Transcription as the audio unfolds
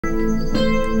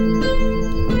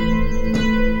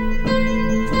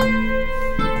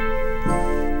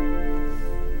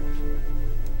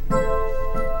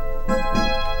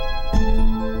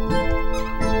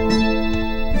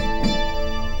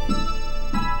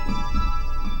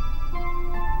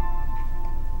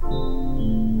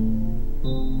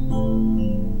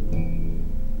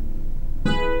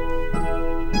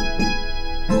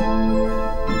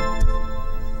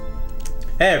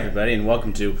everybody, and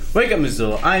welcome to Wake Up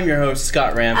Missoula. I'm your host,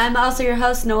 Scott Ram. I'm also your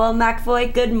host, Noelle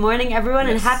McAvoy. Good morning, everyone,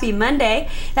 and happy Monday.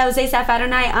 That was Asaph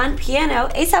Adonai on piano.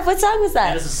 Asaph, what song was that?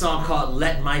 That is a song called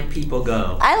Let My People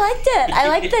Go. I liked it. I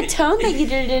liked the tone that you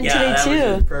did it in today, too. Yeah,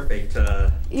 that was perfect.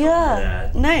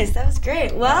 Yeah, nice. That was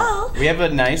great. Well, we have a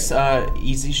nice,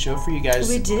 easy show for you guys.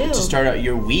 We do. To start out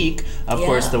your week. Of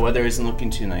course, the weather isn't looking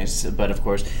too nice, but of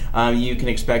course, you can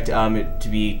expect it to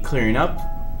be clearing up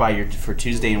for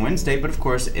Tuesday and Wednesday, but of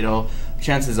course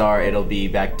chances are it'll be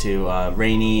back to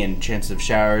rainy and chance of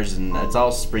showers, and it's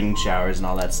all spring showers and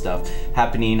all that stuff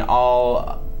happening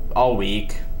all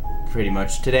week pretty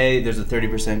much. Today there's a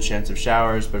 30% chance of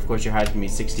showers, but of course your high can be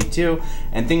 62,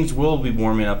 and things will be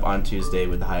warming up on Tuesday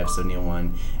with the high of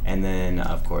 71, and then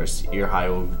of course your high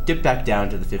will dip back down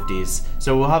to the 50s.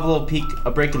 So we'll have a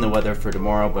break in the weather for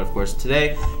tomorrow, but of course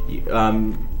today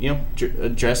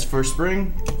dress for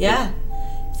spring. Yeah.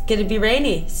 It's going to be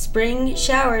rainy. Spring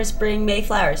showers bring May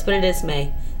flowers, but it is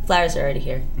May. Flowers are already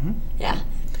here. Mm-hmm. Yeah.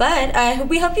 But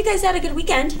we hope you guys had a good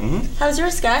weekend. Mm-hmm. How was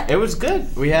yours, Scott? It was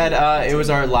good. We had it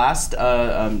was our last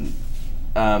drop-in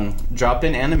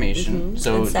animation.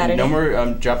 So no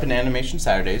more drop-in animation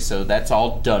Saturdays. So that's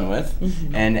all done with,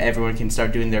 and everyone can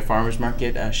start doing their farmers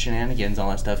market shenanigans, all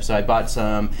that stuff. So I bought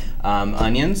some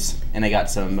onions and I got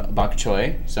some bok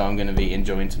choy. So I'm gonna be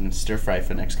enjoying some stir fry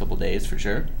for the next couple days for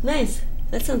sure. Nice.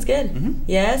 That sounds good.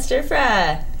 Yeah, stir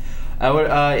fry.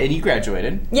 And you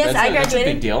graduated. Yes, I graduated. That's a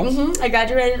big deal. I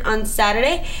graduated on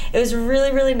Saturday. It was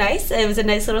really, really nice. It was a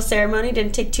nice little ceremony.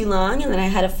 Didn't take too long, and then I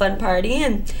had a fun party,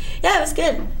 and yeah, it was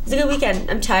good. It was a good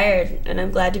weekend. I'm tired, and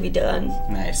I'm glad to be done.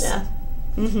 Nice. Yeah.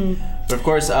 But of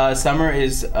course, summer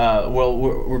is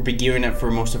we're beginning it for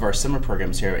most of our summer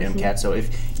programs here at MCAT. So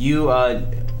if you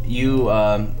have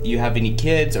any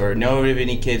kids or know of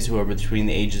any kids who are between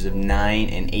the ages of 9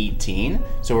 and 18,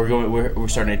 so we're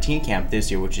starting a teen camp this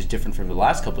year, which is different from the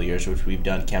last couple of years, which we've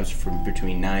done camps from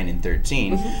between 9 and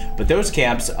 13. But those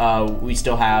camps we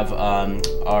still have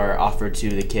are offered to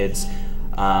the kids.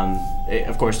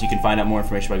 Of course, you can find out more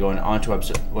information by going onto our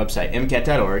website,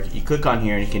 MCAT.org. You click on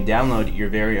here and you can download your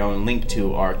very own link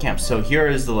to our camps. So here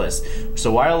is the list.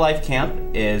 So Wildlife Camp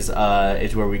is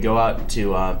where we go out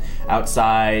to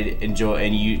outside, enjoy,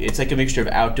 and it's like a mixture of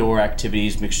outdoor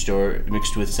activities mixed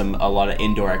with a lot of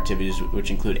indoor activities,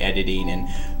 which include editing and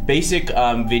basic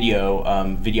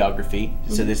videography.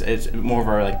 So it's more of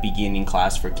our like beginning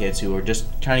class for kids who are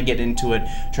just trying to get into it,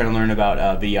 trying to learn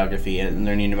about videography and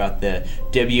learning about the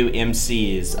WMCs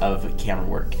of camera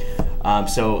work.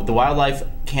 So the Wildlife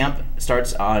Camp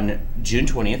starts on June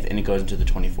 20th and it goes into the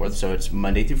 24th, so it's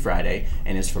Monday through Friday,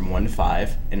 and it's from 1 to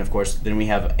 5. And of course then we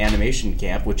have Animation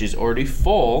Camp, which is already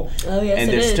full. Oh yes, and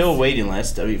there's still a waiting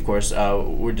list. Of course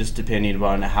we're just depending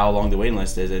on how long the waiting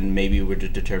list is, and maybe we're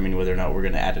just determining whether or not we're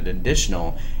going to add an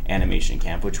additional animation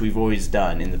camp, which we've always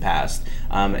done in the past.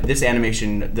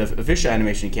 The official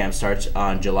animation camp starts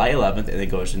on July 11th and it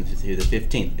goes into the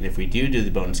 15th, and if we do the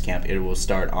bonus camp, it will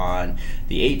start on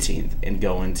the 18th and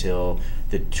go until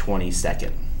the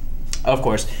 22nd. Of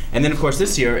course, and then of course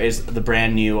this year is the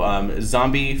brand new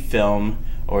zombie film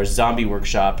or zombie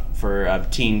workshop for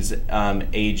teens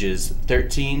ages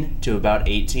 13 to about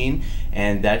 18,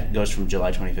 and that goes from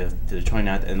July 25th to the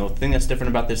 29th. And the thing that's different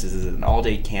about this is it's an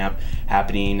all-day camp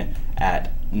happening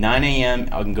at 9 a.m.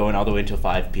 and going all the way until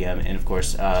 5 p.m. And of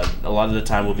course, a lot of the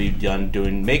time we'll be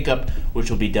doing makeup, which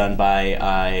will be done by,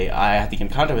 I have to get in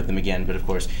contact with them again, but of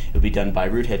course it'll be done by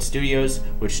Roothead Studios,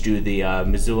 which do the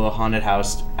Missoula Haunted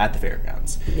House at the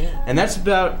fairgrounds. Yeah. And that's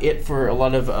about it for a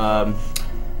lot of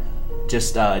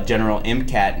just general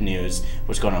MCAT news.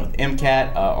 What's going on with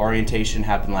MCAT? Orientation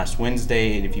happened last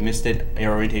Wednesday, and if you missed it,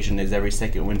 orientation is every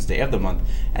second Wednesday of the month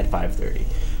at 5:30.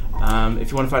 If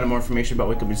you want to find out more information about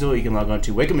Wake Up Missoula, you can log on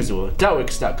to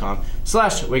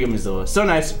wakeupmissoula.wix.com/Wake Up Missoula. So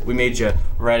nice, we made you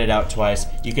write it out twice.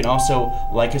 You can also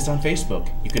like us on Facebook.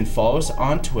 You can follow us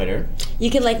on Twitter.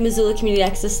 You can like Missoula Community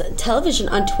Access Television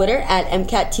on Twitter at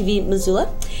MCAT TV Missoula.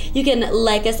 You can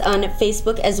like us on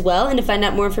Facebook as well, and to find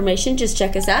out more information, just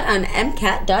check us out on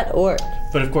MCAT.org.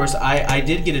 But of course, I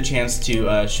did get a chance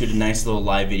to shoot a nice little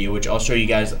live video, which I'll show you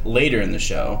guys later in the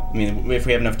show. I mean, if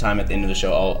we have enough time at the end of the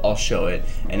show, I'll show it.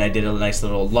 And I did a nice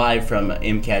little live from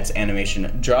MCAT's animation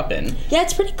drop-in. Yeah,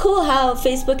 it's pretty cool how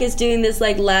Facebook is doing this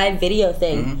like live video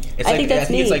thing. I think that's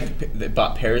neat. It's like they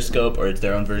bought Periscope, or it's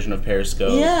their own version of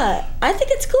Periscope. Yeah, I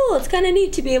think it's cool. It's kind of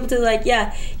neat to be able to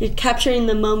you're capturing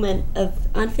the moment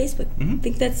on Facebook. I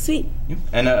think that's sweet.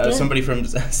 And somebody from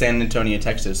San Antonio,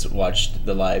 Texas watched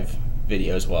the live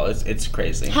video as well. It's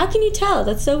crazy. How can you tell?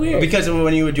 That's so weird. Because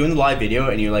when you were doing the live video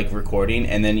and you're like recording,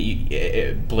 and then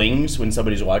it blings when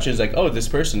somebody's watching, it's like, oh, this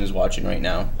person is watching right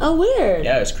now. Oh, weird.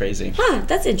 Yeah, it's crazy. Huh,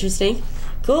 that's interesting.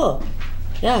 Cool.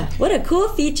 Yeah, what a cool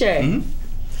feature. Mm-hmm.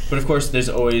 But of course, there's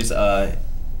always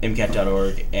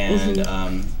MCAT.org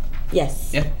and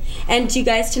yes. Yeah. And you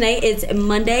guys, tonight is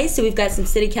Monday, so we've got some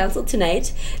city council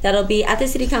tonight. That'll be at the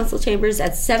city council chambers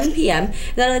at 7 p.m.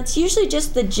 Now, it's usually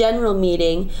just the general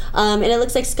meeting, and it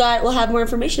looks like Scott will have more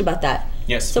information about that.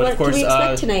 Yes. So what can we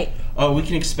expect tonight? Oh, we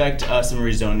can expect some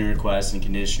rezoning requests and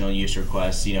conditional use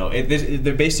requests. You know,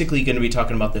 they're basically going to be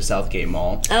talking about the Southgate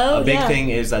Mall. Oh, a big thing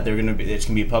is that there's going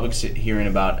to be a public hearing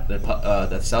about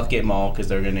the Southgate Mall, because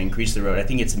they're going to increase the road. I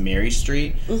think it's Mary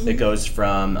Street that goes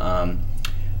from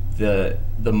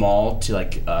the mall to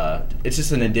like it's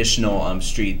just an additional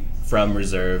street from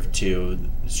Reserve to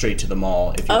straight to the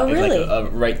mall. If you, oh, really? Like a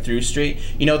right through street.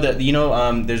 You know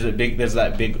there's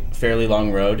that big fairly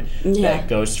long road that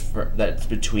goes that's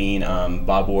between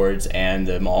Bob Ward's and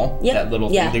the mall. Yep. That little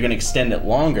thing. They're going to extend it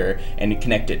longer and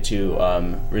connect it to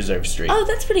Reserve Street. Oh,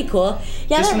 that's pretty cool.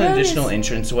 Yeah, just that an road additional is...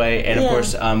 entranceway, and of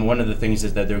course, one of the things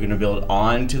is that they're going to build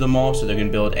on to the mall, so they're going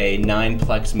to build a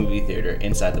 9-plex movie theater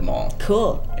inside the mall.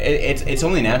 Cool. It's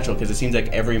only natural, because it seems like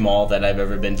every mall that I've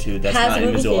ever been to that's not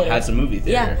in Missoula has a movie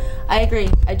theater. Yeah, I agree.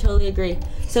 I totally agree.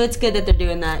 So it's good that they're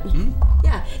doing that.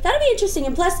 Yeah, that'll be interesting.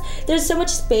 And plus, there's so much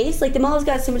space. Like, the mall has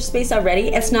got so much space already.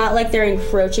 It's not like they're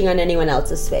encroaching on anyone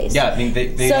else's space. Yeah, I mean,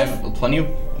 they have plenty of...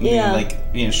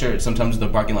 sure, sometimes the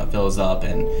parking lot fills up,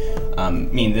 and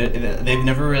they've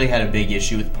never really had a big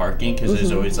issue with parking, because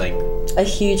there's always like a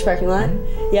huge parking lot.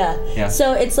 Yeah.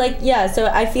 So it's like, so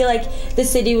I feel like the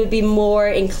city would be more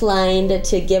inclined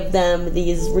to give them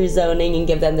these rezoning and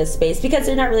give them this space, because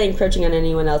they're not really encroaching on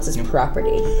anyone else's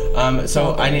property.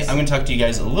 So I'm going to talk to you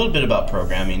guys a little bit about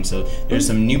programming. So there's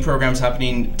some new programs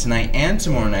happening tonight and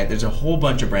tomorrow night. There's a whole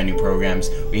bunch of brand new programs.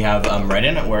 We have Right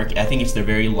In at Work. I think it's their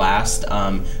very last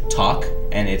talk,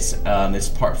 and it's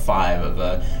part 5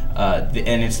 of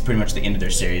and it's pretty much the end of their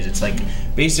series. It's like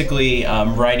basically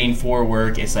writing for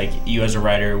work. It's like you as a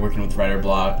writer working with writing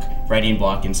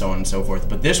block, and so on and so forth.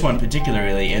 But this one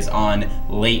particularly is on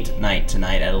late night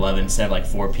tonight at 11 instead of like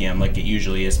 4 p.m. like it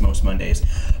usually is most Mondays.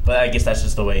 But I guess that's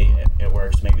just the way it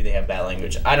works. Maybe they have bad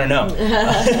language. I don't know.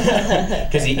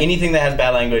 Because anything that has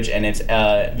bad language and it's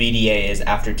VDA is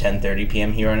after 10:30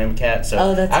 p.m. here on MCAT. So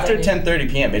after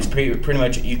 10:30 p.m. it's pretty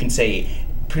much, you can say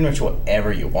pretty much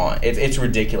whatever you want. It's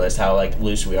ridiculous how like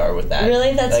loose we are with that.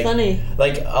 Really? That's funny.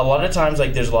 Like a lot of times,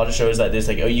 like there's a lot of shows that there's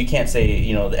like, oh, you can't say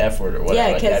the F word or whatever.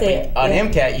 Yeah, I can't say it. On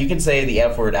MCAT, you can say the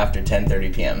F word after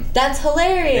 10:30 p.m. That's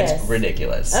hilarious. It's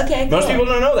ridiculous. Okay, cool. Most people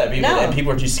don't know that. No.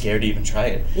 People are too scared to even try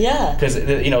it. Yeah. Because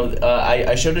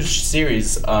I showed a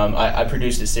series. I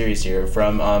produced a series here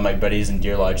from my buddies in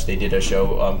Deer Lodge. They did a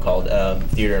show called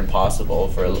Theater Impossible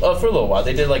for a little while.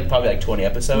 They did probably 20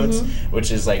 episodes,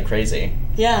 which is like crazy.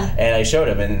 Yeah. And I showed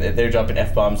them, and they're dropping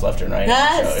F-bombs left and right.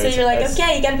 So you're like,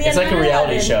 okay, you gotta be. It's like a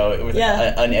reality show, with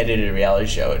an unedited reality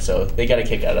show. So they got a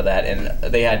kick out of that, and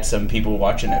they had some people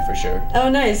watching it for sure. Oh,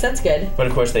 nice, that's good. But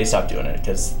of course, they stopped doing it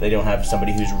because they don't have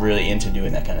somebody who's really into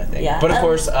doing that kind of thing. Yeah. But of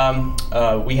course,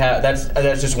 we have that's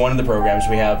just one of the programs.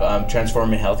 We have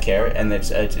Transforming Healthcare, and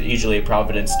it's usually a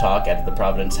Providence talk at the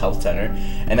Providence Health Center,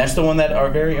 and that's the one that our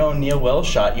very own Noelle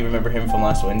shot. You remember him from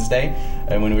last Wednesday,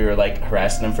 and when we were like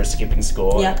harassing him for skipping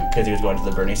school because he was going to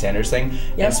the Bernie Sanders thing.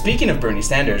 Yep. And speaking of Bernie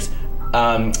Sanders,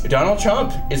 Donald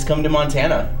Trump is coming to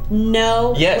Montana.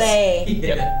 No way.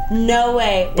 Yep. No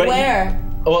way. But where?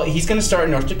 Well, he's going to start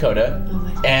in North Dakota,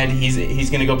 and he's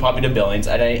going to go probably to Billings.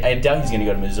 I doubt he's going to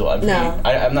go to Missoula.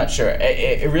 I'm not sure.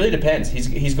 It really depends.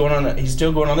 He's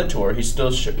still going on the tour. He's still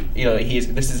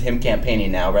this is him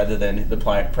campaigning now rather than the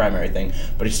primary thing.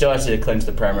 But he still has to clinch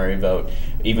the primary vote,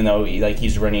 even though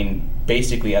he's running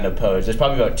basically unopposed. There's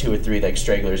probably about 2 or 3 like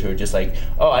stragglers who are just like,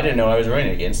 oh, I didn't know I was running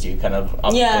against you, kind of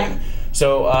thing.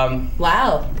 So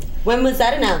wow. When was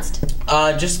that announced?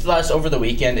 Just over the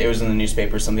weekend. It was in the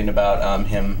newspaper, something about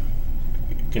him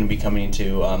going to be coming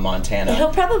to Montana.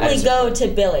 He'll probably go to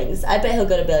Billings. I bet he'll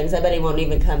go to Billings. I bet he won't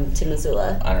even come to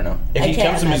Missoula. I don't know. If he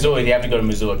comes to Missoula, he'd have to go to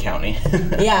Missoula County.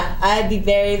 Yeah, I'd be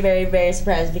very, very, very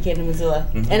surprised if he came to Missoula.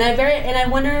 And I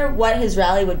wonder what his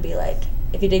rally would be like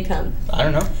if he did come. I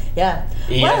don't know. Yeah.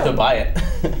 You have to buy it.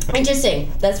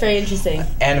 Interesting. That's very interesting.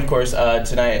 And of course,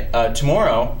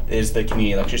 tomorrow is the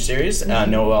community lecture series.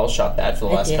 Noelle shot that for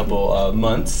the last couple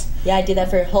months. Yeah, I did that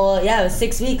for a whole, it was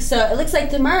 6 weeks. So it looks like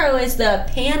tomorrow is the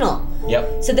panel.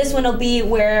 Yep. So this one will be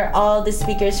where all the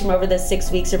speakers from over the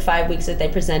 6 weeks or 5 weeks that they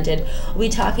presented will be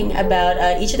talking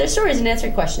about each of their stories and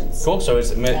answering questions. Cool. So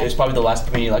it's probably the last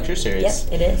community lecture series.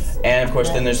 Yep, it is. And of course,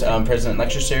 then there's president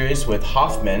lecture series with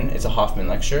Hoffman. It's a Hoffman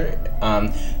lecture.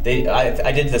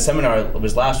 I did the seminar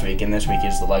was last week, and this week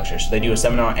is the lecture. So they do a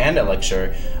seminar and a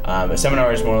lecture. A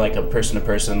seminar is more like a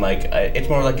person-to-person, it's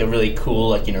more like a really cool,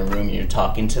 like in a room you're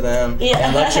talking to them. Yeah.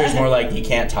 And lecture is more like you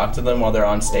can't talk to them while they're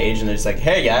on stage, and they're just like,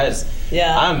 hey guys,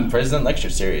 I'm president lecture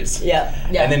series. Yeah.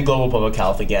 And then global public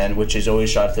health again, which is always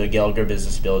shot at the Gallagher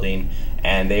Business Building,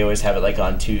 and they always have it like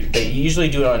on they usually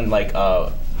do it on like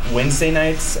Wednesday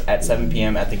nights at 7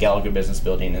 p.m. at the Gallagher Business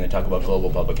Building, and they talk about global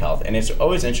public health, and it's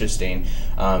always interesting.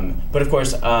 But of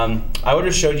course, I would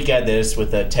have showed you guys this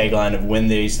with the tagline of when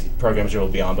these programs will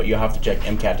be on, but you'll have to check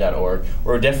MCAT.org.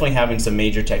 We're definitely having some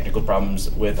major technical problems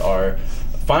with our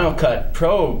Final Cut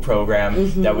Pro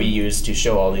program that we use to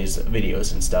show all these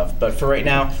videos and stuff. But for right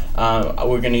now,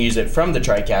 we're going to use it from the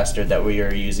TriCaster that we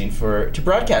are using to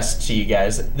broadcast to you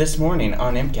guys this morning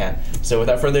on MCAT. So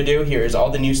without further ado, here is all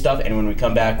the new stuff, and when we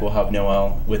come back, we'll have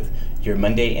Noelle with your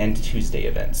Monday and Tuesday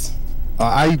events.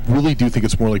 I really do think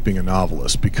it's more like being a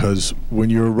novelist, because when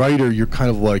you're a writer, you're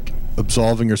kind of like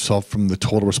absolving yourself from the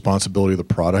total responsibility of the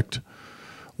product,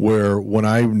 where when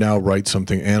I now write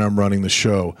something and I'm running the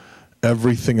show,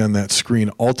 everything on that screen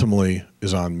ultimately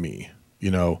is on me,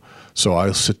 So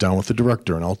I'll sit down with the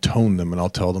director and I'll tone them and I'll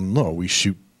tell them, no, we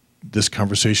shoot this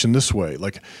conversation this way.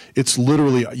 Like, it's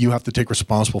literally, you have to take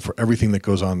responsible for everything that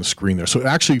goes on the screen there. So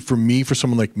actually, for me, for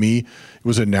someone like me, it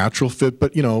was a natural fit,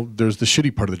 but there's the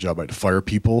shitty part of the job. I had to fire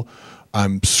people.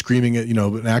 I'm screaming at,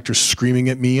 an actor's screaming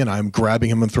at me, and I'm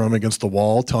grabbing him and throwing him against the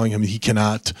wall, telling him he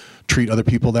cannot treat other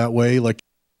people that way.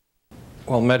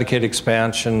 Well, Medicaid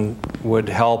expansion would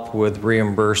help with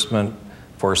reimbursement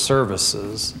for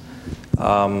services,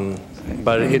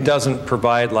 but it doesn't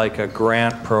provide like a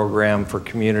grant program for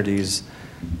communities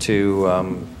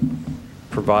to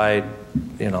provide,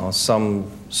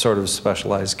 some sort of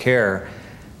specialized care.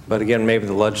 But again, maybe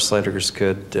the legislators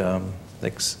could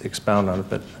expound on it.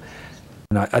 But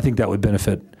and I think that would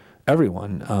benefit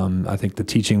everyone. I think the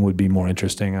teaching would be more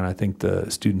interesting, and I think the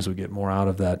students would get more out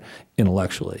of that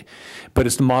intellectually. But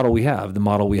it's the model we have. The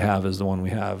model we have is the one we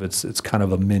have. It's kind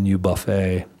of a menu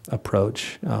buffet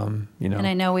approach, And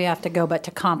I know we have to go, but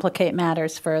to complicate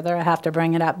matters further, I have to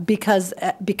bring it up because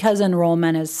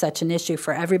enrollment is such an issue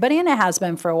for everybody, and it has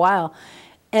been for a while.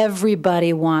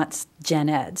 Everybody wants gen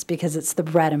eds because it's the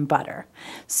bread and butter.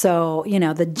 So,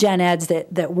 the gen eds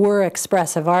that were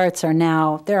expressive arts are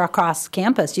now, they're across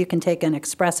campus. You can take an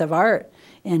expressive art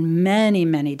in many,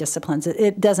 many disciplines.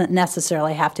 It doesn't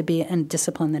necessarily have to be a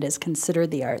discipline that is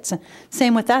considered the arts.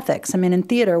 Same with ethics. I mean, in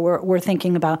theater, we're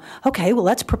thinking about, okay, well,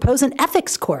 let's propose an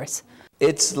ethics course.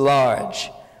 It's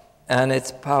large and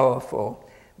it's powerful,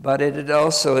 but it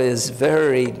also is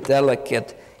very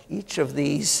delicate. Each of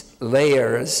these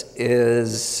layers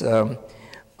is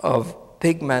of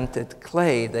pigmented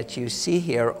clay that you see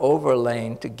here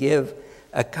overlaying to give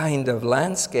a kind of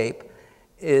landscape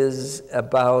is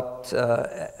about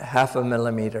 0.5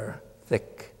 millimeter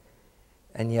thick,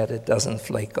 and yet it doesn't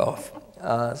flake off.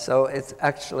 So it's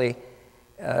actually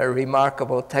a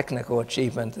remarkable technical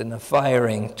achievement in the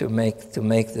firing to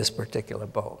make this particular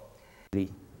bow.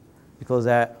 Because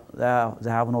they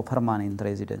have no permanent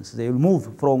residence. They will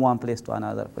move from one place to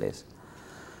another place.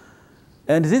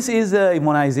 And this is an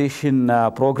immunization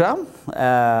program.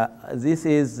 This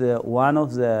is one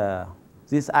of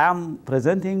I am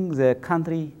presenting the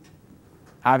country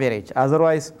average.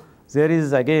 Otherwise, there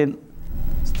is again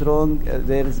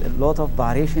there is a lot of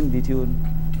variation between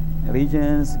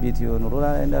regions, between rural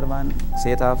and urban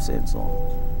setups and so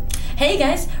on. Hey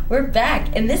guys, we're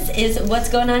back, and this is what's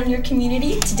going on in your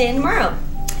community today and tomorrow.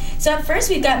 So at first,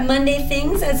 we've got Monday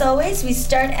things, as always. We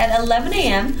start at 11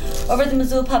 a.m. over at the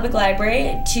Missoula Public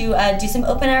Library to do some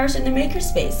open hours in the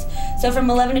makerspace. So from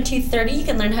 11 to 2:30, you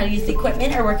can learn how to use the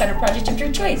equipment or work on a project of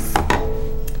your choice.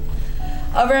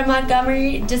 Over at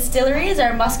Montgomery Distillery is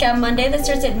our Moscow Monday that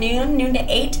starts at noon to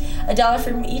 8. $1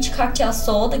 from each cocktail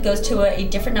sold that goes to a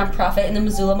different nonprofit in the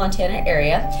Missoula, Montana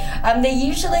area. They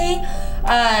usually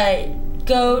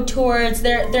go towards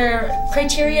their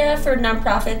criteria for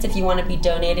nonprofits, if you want to be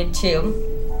donated to,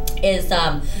 is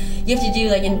you have to do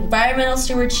like environmental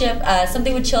stewardship,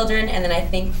 something with children, and then I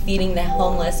think feeding the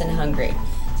homeless and hungry.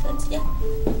 So that's, yeah.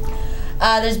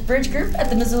 There's Bridge Group at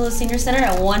the Missoula Senior Center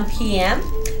at 1 p.m.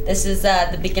 This is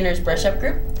the beginner's brush-up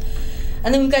group.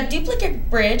 And then we've got Duplicate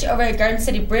Bridge over at Garden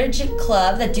City Bridge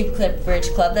Club, the Duplicate Bridge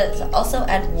Club, that's also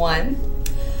at 1.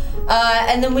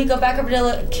 And then we go back over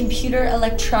to computer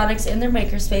electronics in their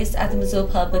makerspace at the Missoula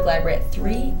Public Library at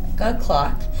 3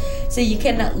 o'clock. So you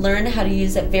can learn how to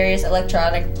use various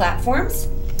electronic platforms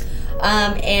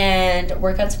and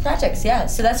work on some projects. Yeah,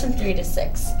 so that's from 3 to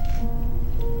 6.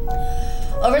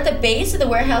 Over at the base of the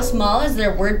Warehouse Mall is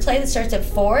their wordplay that starts at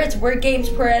 4. It's word games,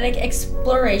 poetic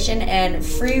exploration, and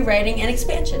free writing and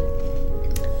expansion.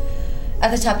 At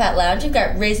the Top Hat Lounge, you've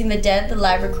got Raising the Dead, the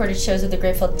live recorded shows of the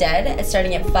Grateful Dead. It's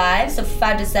starting at 5, so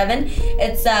 5 to 7.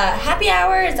 It's happy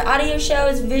hour, it's audio show,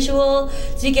 it's visual,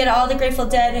 so you get all the Grateful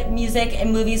Dead music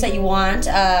and movies that you want,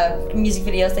 music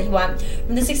videos that you want,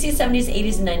 from the 60s, 70s,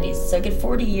 80s, and 90s, so get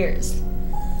 40 years.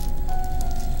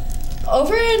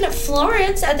 Over in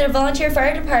Florence at their volunteer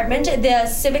fire department, the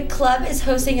Civic Club is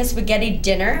hosting a spaghetti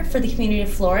dinner for the community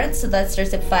of Florence, so that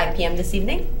starts at 5 p.m. this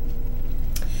evening.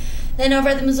 Then over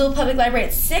at the Missoula Public Library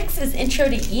at 6 is Intro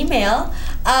to Email.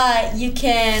 You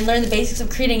can learn the basics of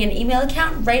creating an email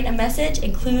account, write a message,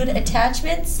 include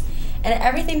attachments, and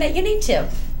everything that you need to.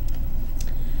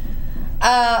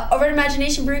 Over at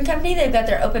Imagination Brewing Company, they've got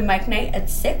their open mic night at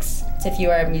 6. So if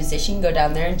you are a musician, go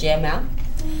down there and jam out.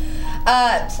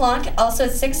 Plonk also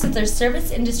at 6 is their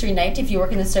service industry night. If you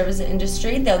work in the service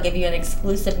industry, they'll give you an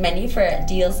exclusive menu for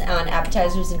deals on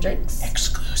appetizers and drinks.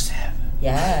 Exclusive.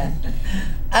 Yeah.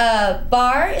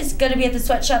 Bar is going to be at the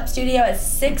Sweatshop Studio at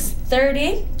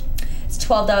 6:30. It's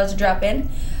 $12 to drop in.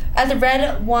 At the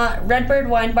Redbird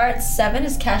Wine Bar at 7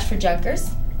 is Cash for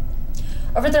Junkers.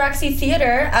 Over at the Roxy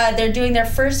Theater, they're doing their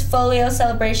first folio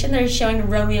celebration. They're showing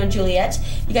Romeo and Juliet.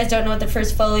 You guys don't know what the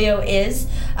first folio is.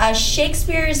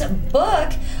 Shakespeare's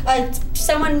book,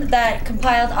 someone that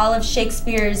compiled all of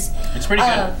Shakespeare's... It's pretty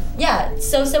good. Yeah,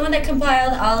 so someone that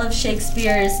compiled all of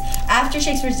Shakespeare's, after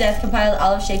Shakespeare's death, compiled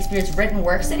all of Shakespeare's written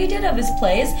works that he did of his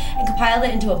plays and compiled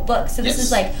it into a book. So this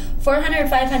is like 400,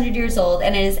 500 years old,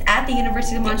 and it is at the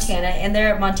University of Montana, and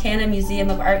they're at Montana Museum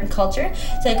of Art and Culture.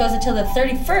 So it goes until the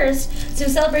 31st. So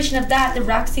in celebration of that, the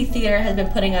Roxy Theater has been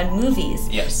putting on movies.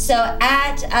 Yes. So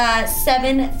at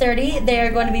 7:30,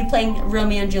 they're going to be playing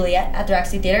Romeo and Juliet at the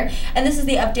Roxy Theater, and this is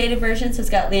the updated version, so it's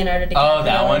got Leonardo DiCaprio. Oh,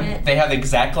 that one? in it. They have the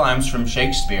exact lines from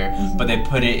Shakespeare, but they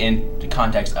put it in the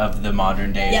context of the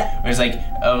modern day. Yep. It's like,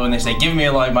 when they say, give me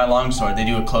my longsword, they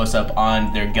do a close-up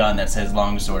on their gun that says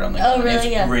longsword on the gun. Oh, really? It's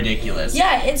Yeah. ridiculous.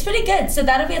 Yeah, it's pretty good. So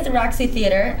that'll be at the Roxy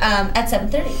Theater at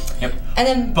 7:30. Yep. And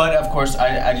then, But of course,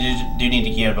 I do need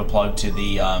to give a plug to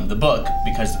the book,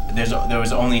 because there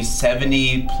was only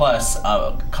 70 plus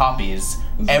copies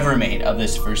ever made of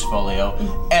this first folio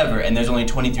ever, and there's only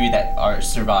 23 that are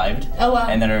survived. Oh, wow.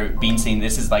 And that are being seen.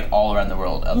 This is like all around the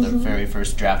world of the very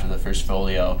first draft of the first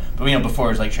folio. But before it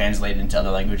was like translated into other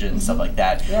languages and stuff like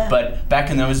that. Yeah. But back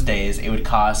in those days, it would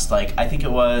cost like, I think it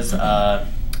was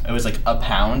like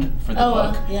 £1 for the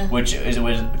book, yeah. which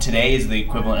today is the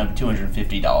equivalent of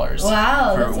 $250.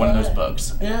 Wow, for that's one a of those lot.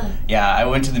 books. Yeah. Yeah, I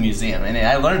went to the museum and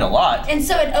I learned a lot. And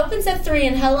so it opens at 3,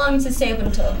 and how long does it stay open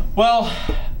until? Well,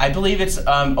 I believe it's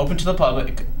open to the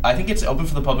public. I think it's open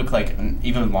for the public like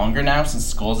even longer now since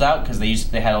school's out, because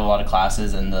they had a lot of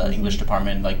classes, and the English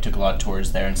department like took a lot of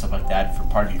tours there and stuff like that for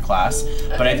part of your class.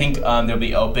 But I think they'll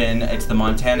be open. It's the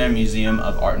Montana Museum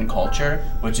of Art and Culture,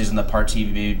 which is in the Part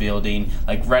TV building,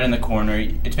 like right in the corner.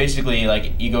 It's basically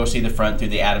like you go see the front through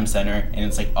the Adams Center, and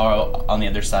it's like all on the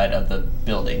other side of the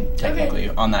building, technically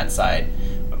on that side.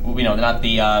 Not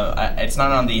the it's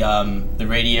not on the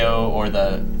radio or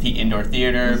the indoor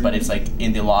theater, but it's like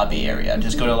in the lobby area.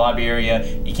 Just go to the lobby area,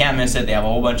 you can't miss it. They have a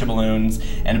whole bunch of balloons,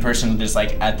 and a person just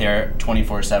like at there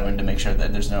 24/7 to make sure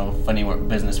that there's no funny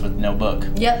business with no book.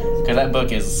 Yep. Because that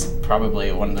book is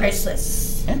probably one of those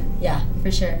priceless. Yeah,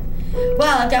 for sure.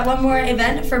 Well, I've got one more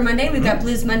event for Monday. We've got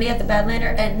Blues Monday at the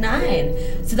Badlander at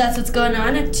 9. So that's what's going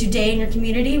on today in your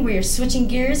community. We're switching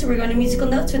gears. We're going to musical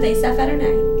notes with Asaph at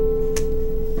 9.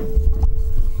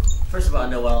 First of all,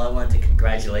 Noelle, I want to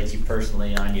congratulate you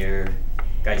personally on your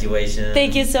graduation.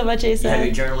 Thank you so much, Asaph. You have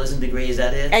your journalism degree, is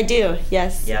that it? I do,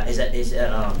 yes. Yeah, is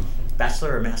that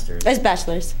bachelor or master's? It's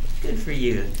bachelor's. Good for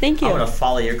you. Thank you. I want to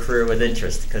follow your career with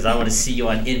interest, because I want to see you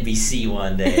on NBC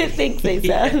one day. Thanks,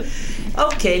 Asaph.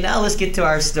 Okay, now let's get to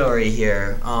our story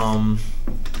here.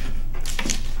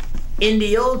 In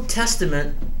the Old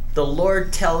Testament, the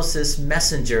Lord tells his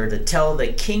messenger to tell the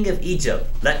king of Egypt,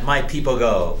 "Let my people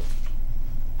go."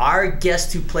 Our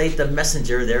guest who played the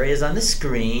messenger, there he is on the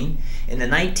screen, in the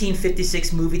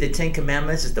 1956 movie The Ten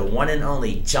Commandments, is the one and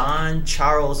only John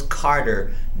Charles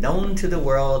Carter, known to the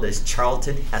world as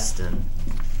Charlton Heston.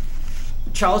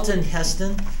 Charlton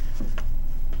Heston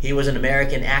He was an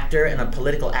American actor and a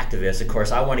political activist. Of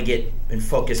course, I want to get and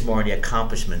focus more on the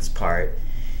accomplishments part.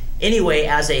 Anyway,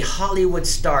 as a Hollywood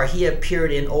star, he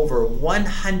appeared in over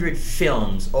 100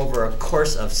 films over a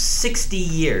course of 60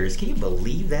 years. Can you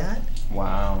believe that?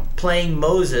 Wow. Playing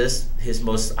Moses, his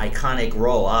most iconic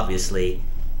role, obviously,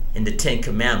 in the Ten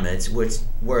Commandments,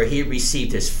 where he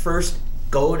received his first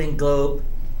Golden Globe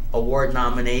Award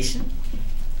nomination.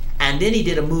 And then he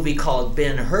did a movie called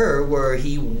Ben-Hur, where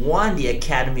he won the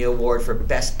Academy Award for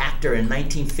Best Actor in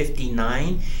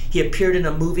 1959. He appeared in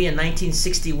a movie in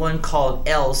 1961 called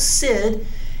El Cid.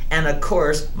 And of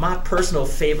course, my personal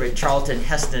favorite Charlton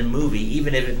Heston movie,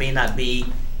 even if it may not be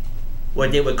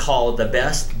what they would call the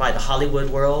best by the Hollywood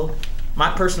world,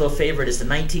 my personal favorite is the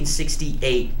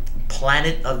 1968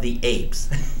 Planet of the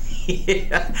Apes.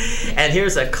 And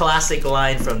here's a classic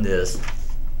line from this.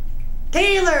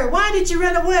 Taylor, why did you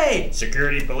run away?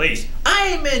 Security police.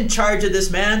 I'm in charge of this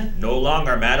man. No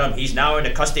longer, madam. He's now in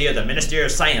the custody of the Ministry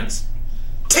of Science.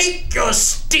 Take your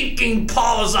stinking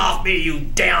paws off me, you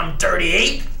damn dirty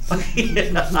ape.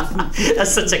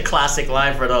 That's such a classic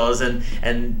line for those.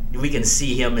 And we can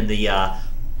see him in the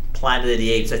Planet of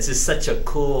the Apes. It's just such a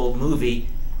cool movie,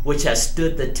 which has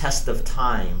stood the test of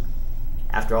time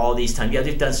after all these times. Yeah,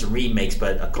 they've done some remakes,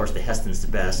 but of course the Heston's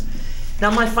the best. Now,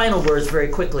 my final words very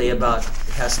quickly about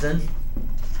Heston.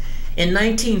 In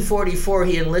 1944,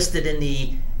 he enlisted in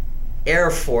the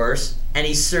Air Force, and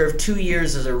he served 2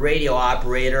 years as a radio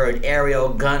operator and aerial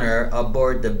gunner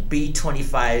aboard the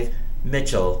B-25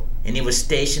 Mitchell. And he was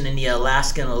stationed in the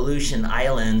Alaskan Aleutian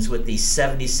Islands with the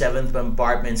 77th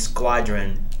Bombardment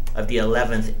Squadron of the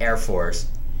 11th Air Force.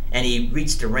 And he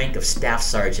reached the rank of staff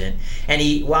sergeant. And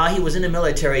while he was in the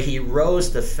military, he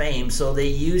rose to fame, so they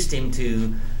used him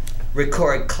to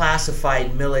record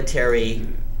classified military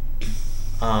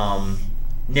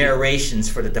narrations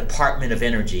for the Department of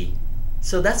Energy.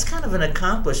 So that's kind of an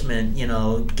accomplishment, you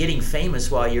know, getting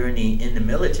famous while you're in the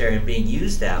military and being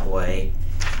used that way.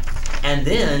 And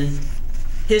then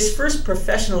his first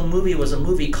professional movie was a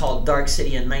movie called Dark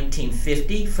City in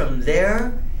 1950. From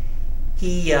there,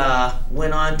 he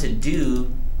went on to do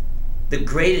The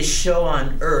Greatest Show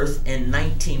on Earth in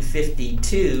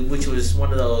 1952, which was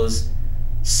one of those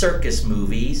circus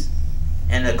movies.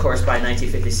 And of course, by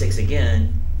 1956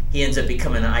 again, he ends up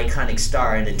becoming an iconic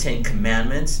star in the Ten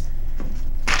Commandments.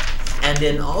 And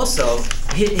then also,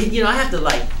 you know, I have to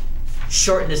like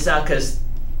shorten this out because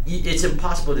it's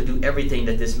impossible to do everything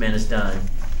that this man has done.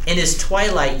 In his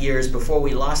twilight years, before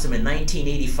we lost him in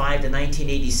 1985 to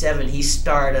 1987, he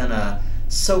starred on a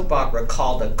soap opera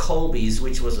called The Colbys,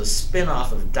 which was a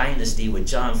spin-off of Dynasty with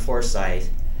John Forsythe.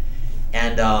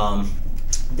 And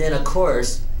then, of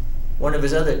course, one of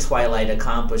his other twilight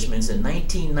accomplishments, in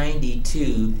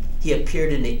 1992, he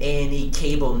appeared in the A&E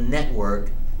cable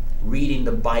network reading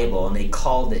the Bible, and they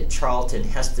called it Charlton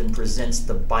Heston Presents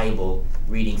the Bible,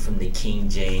 reading from the King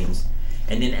James.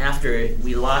 And then after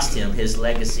we lost him, his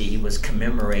legacy, he was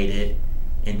commemorated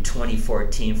in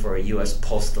 2014 for a U.S.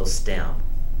 postal stamp,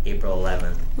 April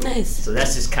 11th. Nice. So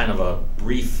that's just kind of a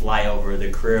brief flyover of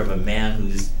the career of a man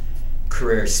whose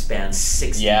career spans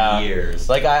 60 years.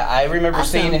 Like I remember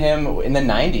seeing him in the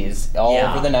 90s.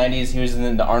 Over the 90s, he was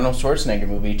in the Arnold Schwarzenegger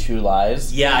movie, True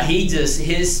Lies. Yeah,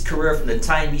 his career from the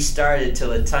time he started till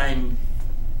the time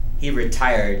he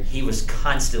retired, he was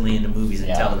constantly in the movies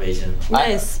and television.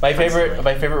 Nice. My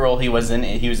favorite role he was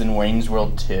in Wayne's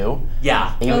World 2.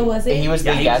 Yeah. Was he? He was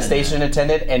the gas station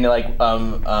attendant, and like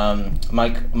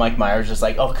Mike Myers was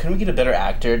like, oh, couldn't we get a better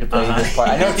actor to play this part?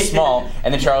 I know it's small,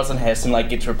 and then Charlton Heston like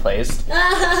gets replaced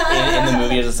in the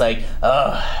movie. It's just like,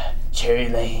 oh, Cherry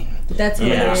Lane. That's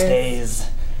hilarious. Stays.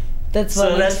 That's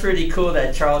funny. So that's pretty cool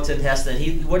that Charlton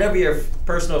Heston, whatever your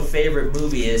personal favorite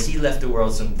movie is, he left the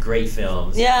world some great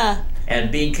films. Yeah. And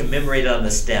being commemorated on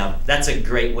the stamp, that's a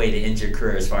great way to end your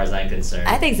career as far as I'm concerned.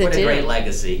 I think so what too. What a great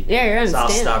legacy. Yeah, you're on So I'll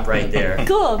stamp. stop right there.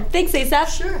 Cool. Thanks, Asaph.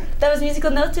 Sure. That was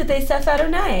Musical Notes with Asaph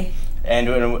Adonai. And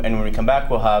when we come back,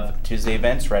 we'll have Tuesday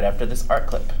events right after this art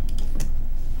clip.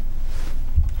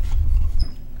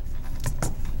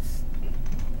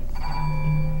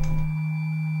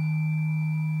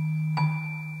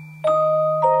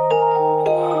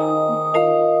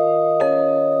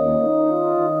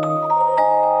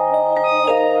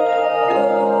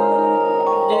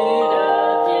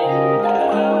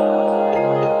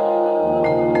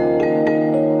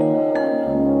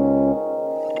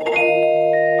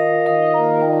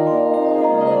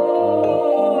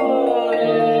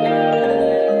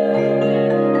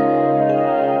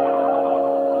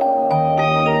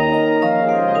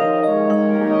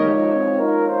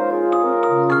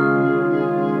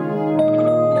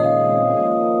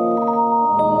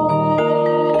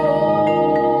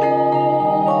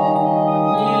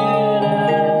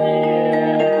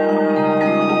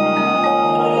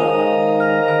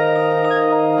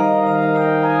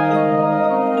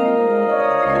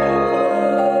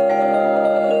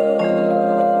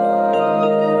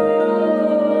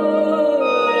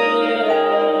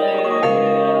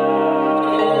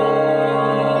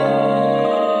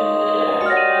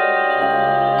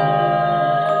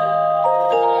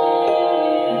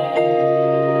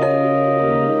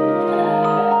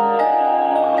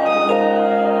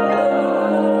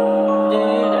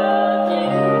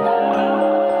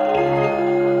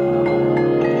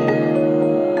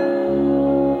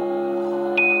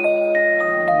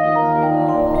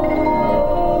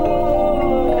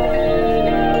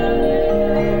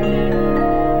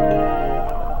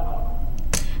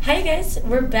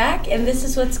 we're back, and this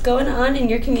is what's going on in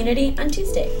your community on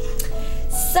Tuesday.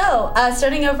 So,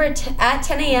 starting over at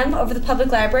 10 a.m. over the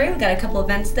public library, we've got a couple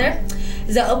events there.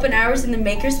 There's the open hours in the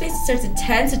makerspace. It starts at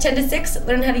 10, so 10 to 6,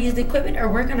 learn how to use the equipment or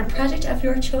work on a project of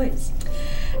your choice.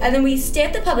 And then we stay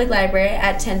at the public library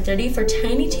at 10:30 for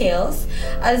Tiny Tales.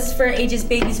 This is for ages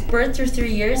babies birth through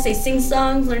 3 years. They sing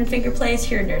songs, learn finger plays,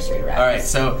 hear nursery rhymes. All right,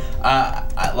 so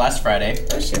last Friday.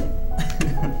 Oh, shoot.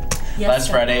 Yes,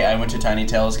 last Friday, I went to Tiny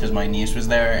Tales because my niece was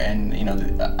there, and you know,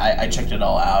 I checked it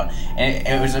all out,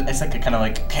 and it's like a kind of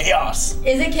like chaos.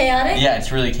 Is it chaotic? Yeah,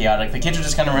 it's really chaotic. The kids are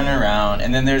just kind of running around,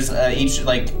 and then there's each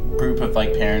like group of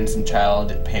like parents and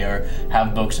child pair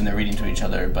have books and they're reading to each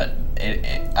other, but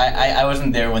I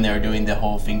wasn't there when they were doing the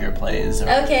whole finger plays or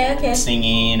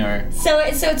singing or. So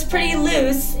it's pretty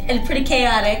loose and pretty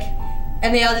chaotic.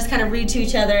 And they all just kind of read to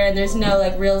each other, and there's no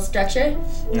like real structure?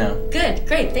 No. Good,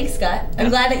 great, thanks, Scott. I'm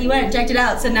glad that you went and checked it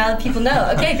out, so now that people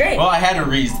know. Okay, great. Well, I had a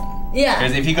reason. Yeah.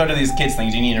 Because if you go to these kids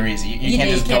things, you need a reason. You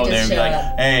can't just go there and be like,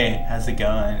 hey, how's it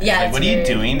going? Yeah, like, what are you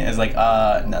doing? It's like,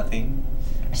 nothing.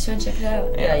 I just want to check it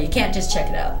out. Yeah, you can't just check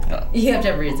it out. No. You have to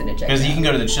have a reason to check it out. Because you can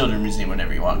go to the Children's Museum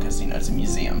whenever you want, because, you know, it's a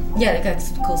museum. Yeah, they got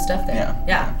some cool stuff there.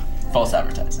 Yeah. False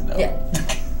advertising, though. Yeah.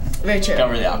 Very true.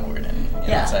 Got really awkward and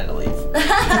decided to leave.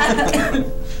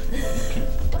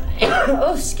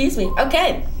 Oh, excuse me.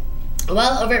 Okay.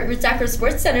 Well, over at Roots Acro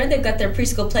Sports Center, they've got their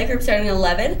preschool playgroup starting at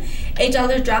 11.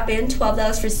 $8 drop in,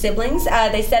 $12 for siblings.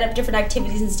 They set up different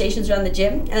activities and stations around the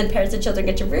gym, and then parents and children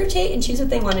get to rotate and choose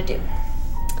what they want to do.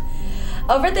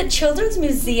 Over at the Children's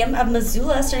Museum of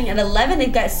Missoula, starting at 11,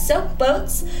 they've got soap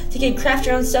boats. So you can craft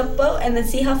your own soap boat and then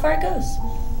see how far it goes.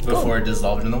 Before it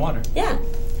dissolves in the water. Yeah.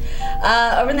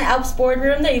 Over in the Alps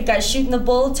boardroom there, you've got Shooting the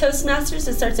Bull Toastmasters.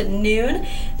 It starts at noon.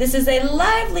 This is a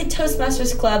lively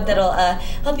Toastmasters club that'll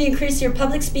help you increase your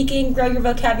public speaking, grow your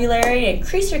vocabulary, and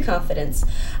increase your confidence.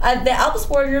 The Alps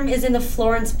boardroom is in the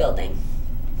Florence building.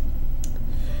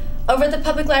 Over at the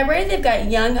public library, they've got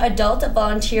young adult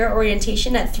volunteer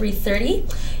orientation at 3:30.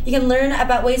 You can learn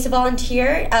about ways to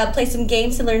volunteer, play some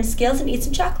games to learn skills, and eat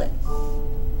some chocolate.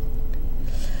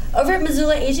 Over at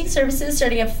Missoula Aging Services,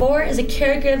 starting at 4, is a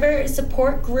caregiver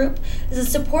support group. This is a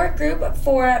support group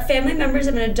for family members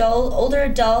of an older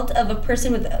adult of a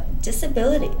person with a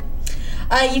disability.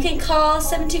 You can call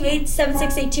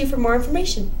 728-7682 for more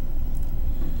information.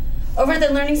 Over at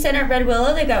the Learning Center at Red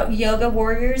Willow, they've got Yoga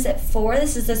Warriors at 4.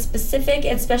 This is a specific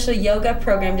and special yoga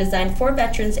program designed for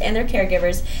veterans and their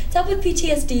caregivers to help with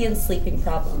PTSD and sleeping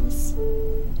problems.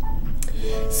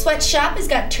 Sweatshop has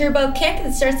got Turbo Kick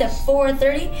that starts at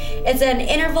 4:30. It's an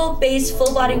interval-based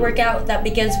full-body workout that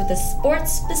begins with a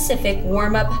sports-specific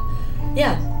warm-up.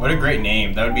 Yeah. What a great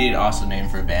name. That would be an awesome name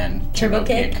for a band. Turbo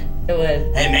Kick. It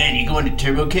would. Hey man, you going to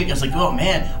Turbo Kick? I was like, oh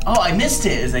man, I missed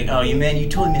it. It's like, oh you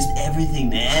totally missed everything,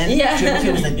 man. Yeah. Turbo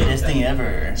Kick was the best thing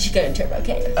ever. You should go to Turbo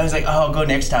Kick. I was like, oh, I'll go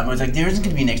next time. I was like, there isn't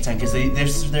gonna be next time because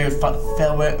there's their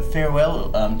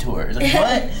farewell tour. I was like,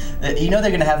 what? You know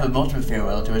they're gonna have a multiple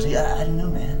farewell tours. Like, I don't know,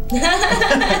 man.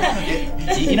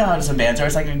 You know how some bands are.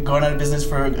 It's like going out of business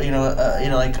for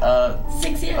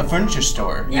 6 years. A furniture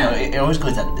store. Yeah. You know, it always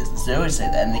goes out of business. They always say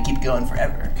that, and they keep going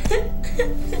forever.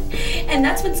 And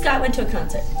that's when Scott went to a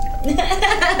concert.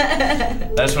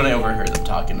 That's when I overheard them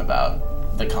talking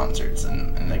about the concerts,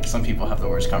 and like some people have the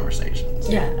worst conversations.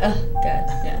 Yeah. Oh God.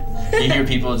 Yeah. You hear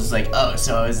people just like, oh,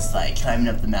 so I was just like climbing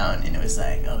up the mountain, and it was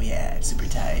like, oh yeah, it's super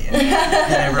tight. And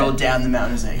then I rolled down the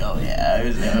mountain, and it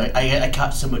was like, oh yeah, I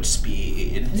caught so much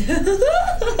speed. And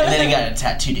then I got a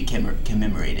tattoo to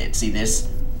commemorate it. See this?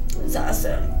 It's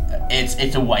awesome.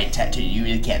 It's a white tattoo. You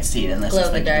really can't see it unless Glow it's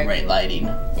in like the dark. the right lighting.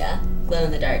 Yeah, glow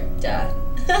in the dark. Duh.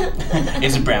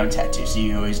 It's a brown tattoo, so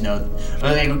you always know.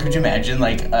 Like, could you imagine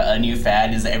like a new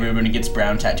fad is that everybody gets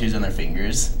brown tattoos on their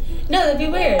fingers? No, that'd be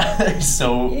weird. It's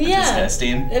so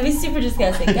disgusting. That'd be super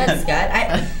disgusting. That's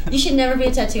Scott. You should never be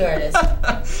a tattoo artist.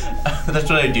 That's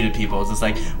what I do to people. It's just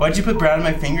like, why'd you put brown on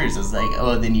my fingers? It's like,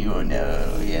 oh, then you won't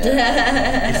know.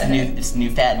 Yeah. It's new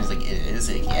fad. It's like, it is.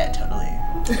 Like, yeah, totally.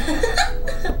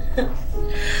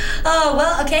 Oh,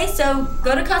 well, okay, so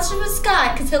go to concert with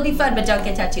Scott, because he'll be fun, but don't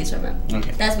get tattoos from him.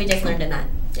 Okay. That's what we just learned in that.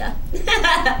 Yeah.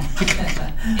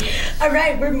 All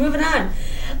right, we're moving on.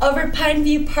 Over at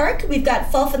Pineview Park, we've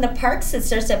got Fulf in the Parks. It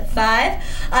starts at 5.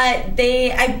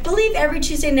 I believe every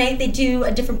Tuesday night they do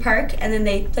a different park, and then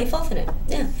they play Fulf in it.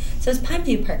 Yeah. So it's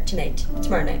Pineview Park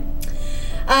tomorrow night.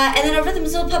 And then over at the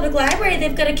Missoula Public Library,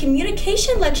 they've got a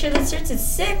communication lecture that starts at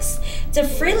 6. It's a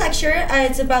free lecture.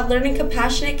 It's about learning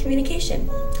compassionate communication.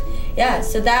 Yeah,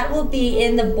 so that will be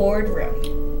in the boardroom.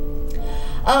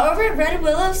 Over at Red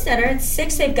Willow Center at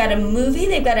 6, they've got a movie.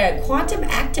 They've got a quantum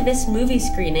activist movie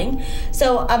screening.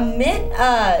 So Amit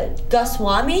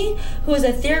Goswami, who is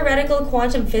a theoretical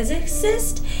quantum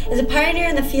physicist, is a pioneer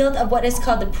in the field of what is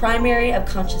called the primary of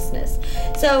consciousness.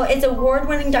 So it's an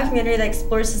award-winning documentary that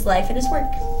explores his life and his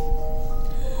work.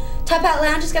 Top Hat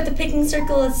Lounge has got the picking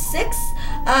circle at 6.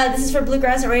 This is for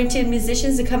bluegrass-oriented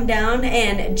musicians to come down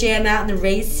and jam out in the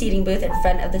raised seating booth in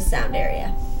front of the sound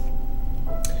area.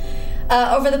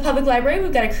 Over the public library,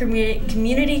 we've got a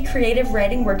community creative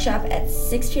writing workshop at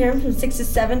 6 p.m. from 6 to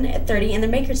 7:30 in the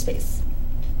makerspace.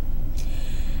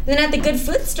 Then at the Good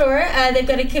Food Store, they've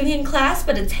got a cooking class,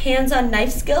 but it's hands-on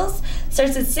knife skills.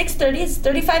 Starts at 6:30. It's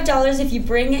 $35 if you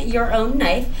bring your own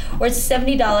knife, or it's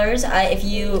 $70 if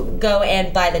you go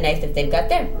and buy the knife that they've got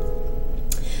there.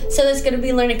 So there's going to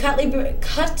be learning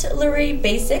cutlery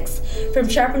basics, from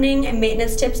sharpening and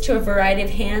maintenance tips to a variety of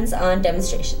hands-on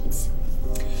demonstrations.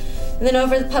 And then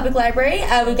over at the public library,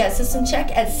 we've got System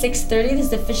Check at 6:30. This is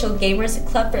the official gamers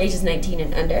club for ages 19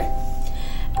 and under.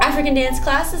 African dance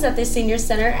classes at the senior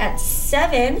center at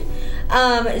 7.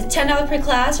 $10 per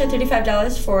class or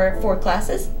 $35 for 4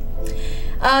 classes.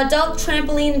 Adult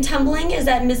trampoline and tumbling is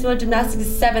at Missoula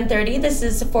Gymnastics at 7:30. This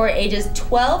is for ages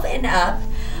 12 and up.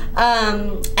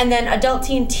 And then adult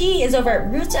TNT is over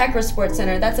at Roots Acro Sports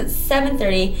Center. That's at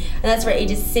 7:30, and that's for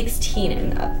ages 16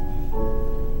 and up.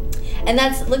 And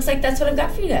looks like that's what I've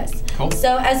got for you guys. Cool.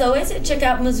 So as always, check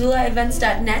out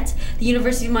MissoulaEvents.net, the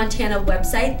University of Montana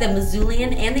website, the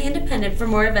Missoulian, and the Independent for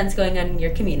more events going on in your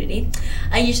community.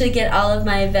 I usually get all of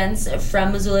my events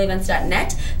from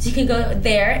MissoulaEvents.net, so you can go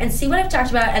there and see what I've talked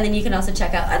about, and then you can also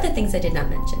check out other things I did not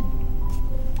mention.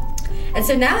 And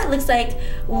so now it looks like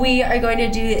we are going to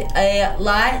do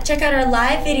check out our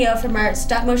live video from our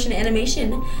stop motion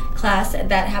animation class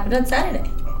that happened on Saturday.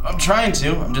 I'm trying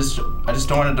to. I just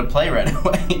don't want it to play right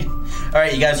away. All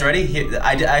right, you guys ready?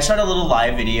 I shot a little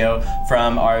live video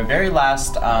from our very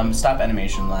last stop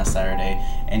animation last Saturday,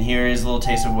 and here is a little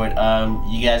taste of what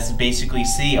you guys basically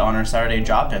see on our Saturday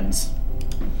drop-ins.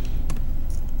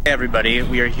 Hey everybody,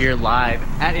 we are here live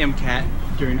at MCAT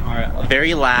during our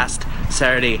very last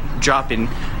Saturday drop-in,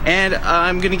 and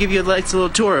I'm going to give you a nice little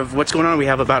tour of what's going on. We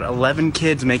have about 11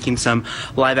 kids making some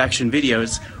live-action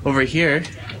videos. Over here,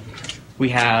 we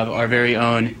have our very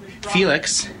own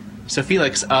Felix. So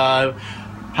Felix, how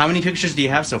many pictures do you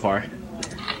have so far?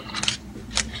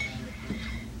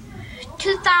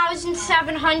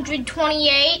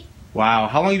 2,728. Wow,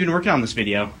 how long have you been working on this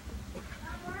video?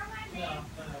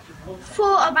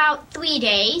 For about 3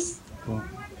 days. Cool.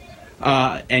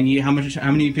 And how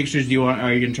many pictures are you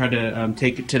going to try to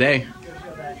take today?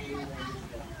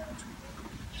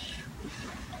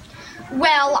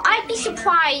 Well, I'd be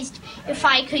surprised if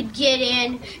I could get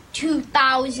in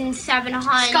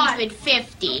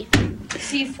 2,750.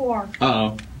 C4.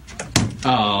 Uh-oh.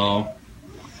 Uh-oh.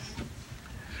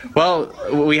 Well,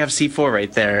 we have C4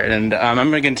 right there, and I'm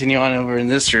going to continue on over in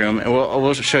this room, and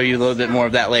we'll show you a little bit more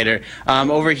of that later.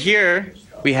 Over here,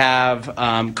 we have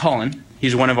Colin.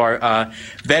 He's one of our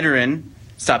veteran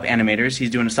stop animators. He's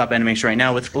doing a stop animation right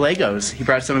now with Legos. He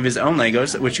brought some of his own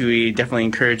Legos, which we definitely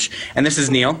encourage. And this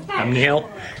is Neil. I'm Neil.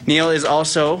 Neil is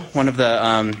also one of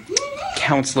the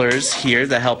counselors here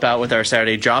that help out with our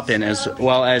Saturday drop-in, as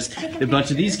well as a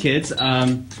bunch of these kids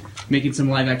making some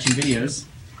live-action videos.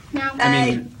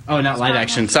 Oh, not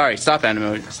live-action. Sorry, stop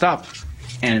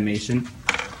animation.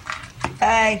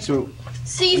 Hey. So,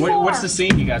 C4. what's the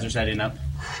scene you guys are setting up?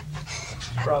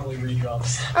 Probably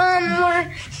redrops.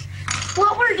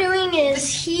 What we're doing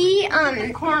is he's trying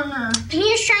to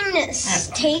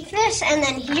take this, and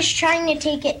then he's trying to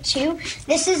take it too.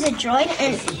 This is a droid,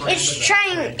 and it's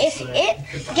trying, if it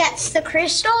gets the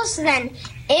crystals, then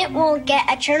it will get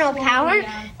eternal power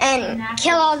and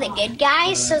kill all the good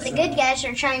guys. So the good guys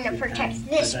are trying to protect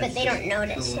this, but they don't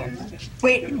notice him.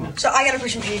 Wait, so I got a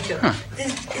question for you too. Huh.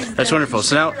 That's wonderful.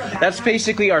 So now that's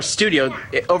basically our studio.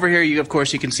 Over here, of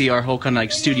course, you can see our whole kind of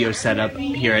like studio setup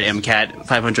here at MCAT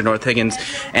 500 North Higgins,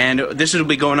 and this will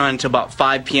be going on until about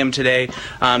 5 p.m. today.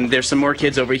 There's some more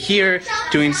kids over here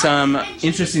doing some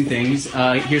interesting things.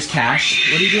 Here's Cash.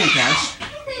 What are you doing, Cash?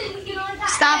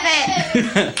 Stop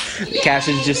it! Cash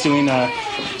is just doing,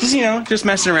 just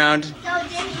messing around.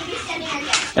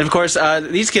 And of course,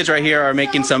 these kids right here are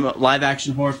making some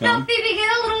live-action horror film. No, baby,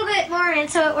 get a little bit more in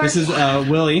so it works. This is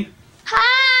Willie.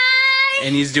 Hi!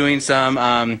 And he's doing some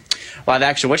Live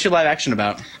action. What's your live action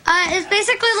about? It's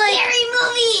basically like scary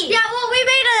movie. Yeah, well, we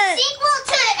made a sequel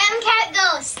to MCAT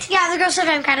Ghost. Yeah, the Ghost of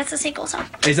MCAT. It's a sequel. So.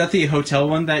 Is that the hotel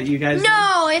one that you guys?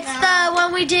 No, it's the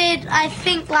one we did. I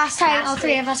think last time all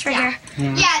three of us were here.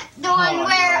 Mm-hmm. Yeah, the one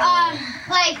where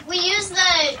like we use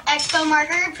the expo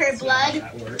marker for blood.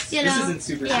 You know. This isn't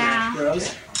super yeah.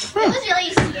 gross. It was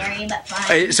really scary, but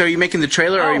fun. So are you making the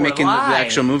trailer or are you making the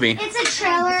actual movie? It's a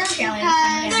trailer.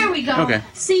 There we go. Okay.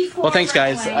 C4 Well, thanks,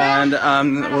 guys. And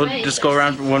we'll just go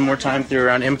around one more time through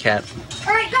around MCAT.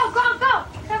 All right, go.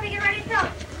 Toby, get ready to go. All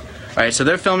right, so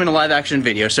they're filming a live action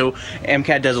video. So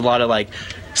MCAT does a lot of like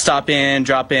stop in,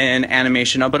 drop in,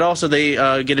 animation, but also they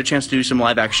get a chance to do some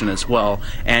live action as well.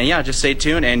 And yeah, just stay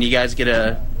tuned and you guys get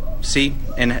a see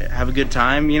and have a good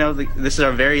time. You know, this is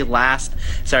our very last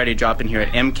Saturday drop-in here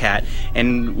at MCAT,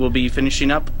 and we'll be finishing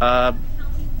up.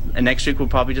 And next week we'll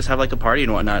probably just have like a party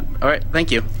and whatnot. All right, thank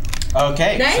you.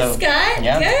 Okay. Nice, so, Scott.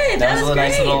 Yeah, Good. That was a great.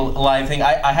 nice little live thing.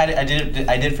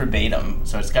 I did verbatim,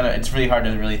 so it's really hard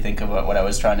to really think about what I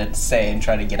was trying to say and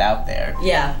try to get out there.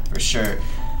 Yeah. For sure.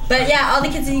 But yeah, all the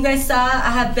kids that you guys saw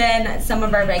have been some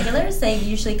of our regulars. They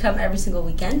usually come every single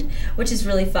weekend, which is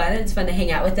really fun. It's fun to hang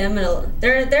out with them, and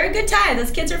they're a good time.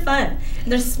 Those kids are fun,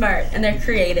 and they're smart, and they're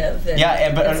creative. And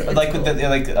yeah, but it's like cool.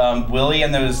 with Willie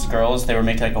and those girls, they were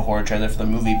making like a horror trailer for the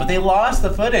movie, but they lost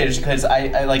the footage because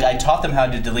I taught them how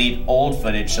to delete old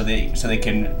footage so they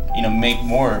can make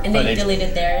more and footage. they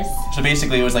deleted theirs. So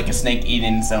basically, it was like a snake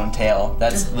eating its own tail.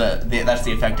 That's that's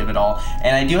the effect of it all.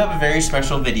 And I do have a very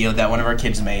special video that one of our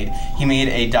kids made. He made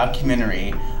a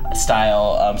documentary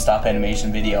style stop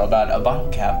animation video about a bottle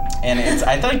cap, and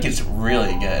I think it's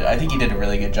really good. I think he did a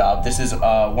really good job. This is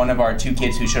one of our two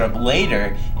kids who showed up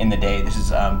later in the day. This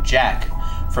is Jack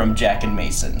from Jack and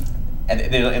Mason, and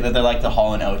they're like the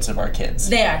Hall & Oates of our kids.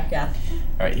 They are, yeah.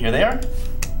 All right, here they are.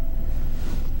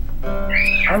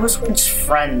 I was once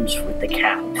friends with the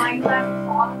cat.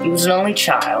 He was an only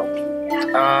child.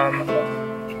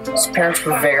 His parents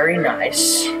were very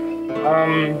nice.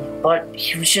 But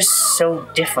he was just so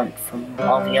different from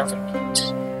all the other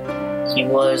kids. He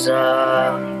was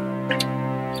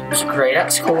great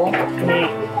at school.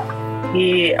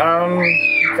 He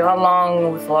got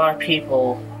along with a lot of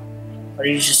people, but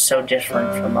he was just so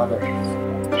different from others.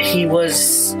 He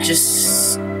was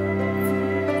just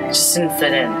didn't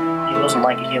fit in. He wasn't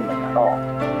like a human at all.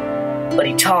 But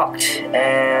he talked,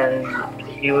 and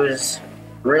he was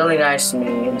really nice to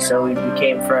me, and so we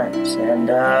became friends. And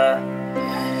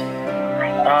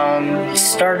he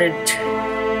started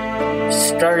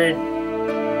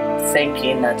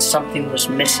thinking that something was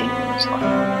missing in his life,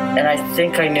 and I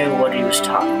think I knew what he was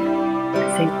talking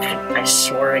about. I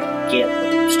swear I get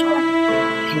what he was talking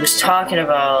about. He was talking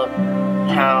about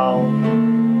how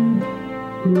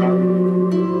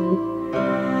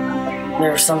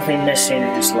there was something missing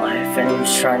in his life, and he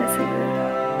was trying to figure it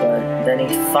out. But then he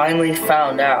finally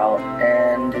found out,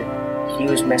 and he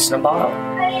was missing a bottle.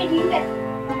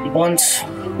 He once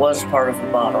was part of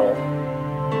a bottle,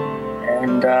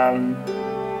 and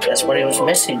that's what he was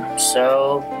missing.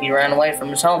 So he ran away from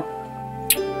his home.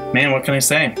 Man, what can I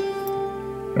say?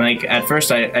 Like, at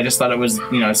first I just thought it was,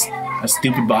 a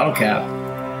stupid bottle cap,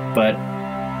 but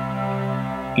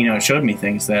it showed me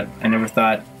things that I never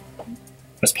thought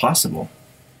was possible.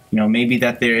 Maybe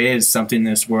that there is something in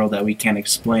this world that we can't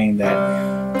explain,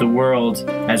 that the world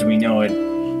as we know it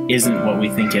isn't what we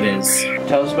think it is.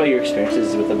 Tell us about your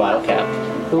experiences with the bottle cap.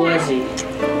 Who was he?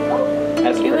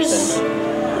 As a person.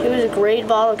 He was a great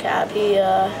bottle cap. He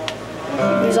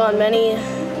was on many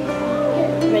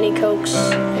Cokes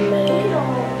and many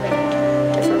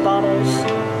different bottles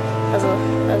as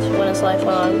when his life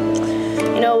went on.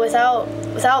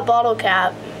 Without bottle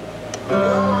cap,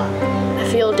 I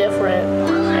feel different.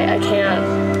 I can't.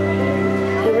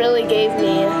 He really gave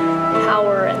me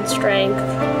power and strength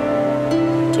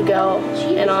to go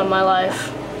and on my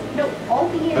life. Who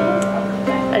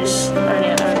cares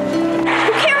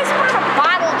about a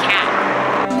bottle cap?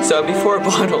 So before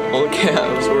bottle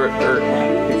caps were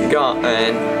gone,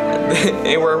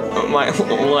 they were my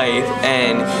life,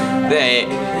 and they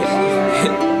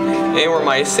were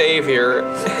my savior.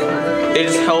 They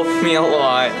just helped me a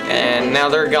lot, and now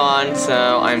they're gone,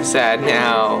 so I'm sad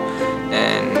now,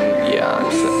 and yeah,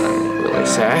 I'm really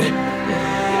sad.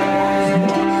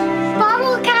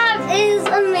 Bottle Cap is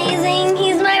amazing.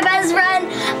 He's my best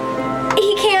friend.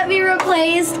 He can't be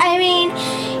replaced. I mean,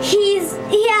 he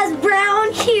has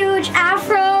brown, huge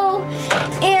afro,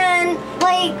 and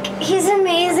he's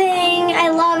amazing. I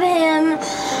love him.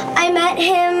 I met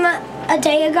him a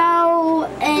day ago,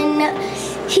 and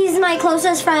he's my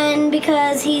closest friend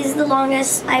because he's the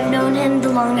longest. I've known him the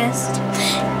longest.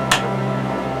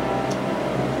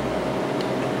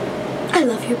 I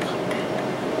love your bottle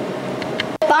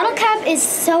cap. Bottle cap is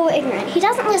so ignorant. He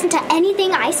doesn't listen to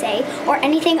anything I say or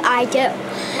anything I do.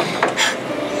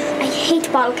 I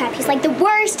hate bottle cap. He's like the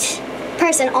worst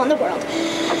person on the world.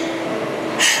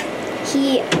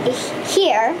 He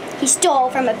stole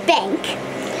from a bank.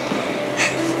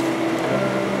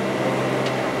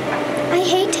 I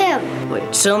hate him.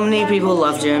 Wait, so many people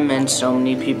loved him and so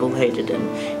many people hated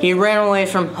him. He ran away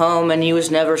from home and he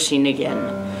was never seen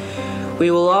again. We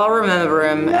will all remember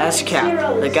him as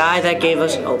Cap, the guy that gave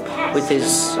us hope with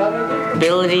his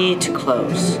ability to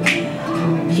close.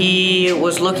 He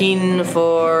was looking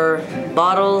for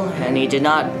Bottle and he did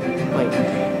not,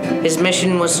 his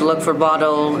mission was to look for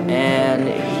Bottle and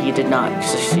he did not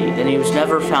succeed and he was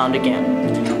never found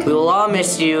again. We will all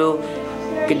miss you.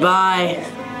 Goodbye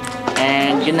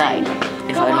and good night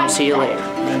if I don't see you later.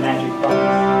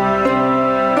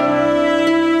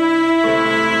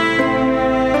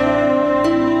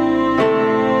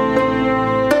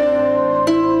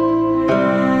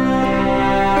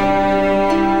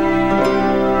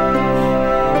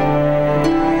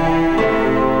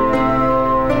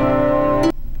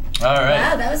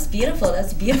 Beautiful.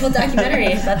 That's a beautiful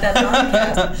documentary about that bottle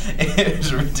cap. It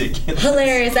was ridiculous.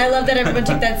 Hilarious. I love that everyone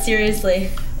took that seriously.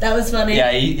 That was funny.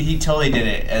 Yeah, he totally did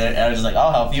it. And I was just like,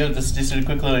 I'll help you. Just did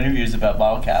quick little interviews about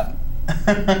bottle cap.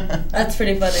 That's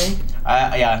pretty funny.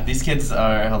 Yeah, these kids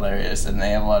are hilarious, and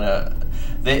they have a lot of...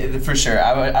 for sure.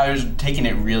 I was taking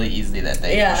it really easily that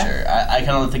day, for sure. I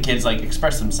kind of let the kids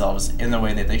express themselves in the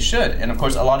way that they should. And of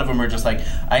course, a lot of them were just like,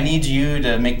 I need you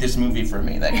to make this movie for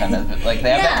me. That kind of, they have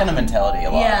that kind of mentality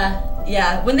a lot.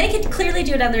 Yeah. When they could clearly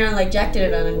do it on their own, Jack did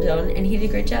it on his own, and he did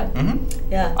a great job.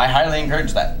 Mm-hmm. Yeah. I highly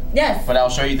encourage that. Yes. But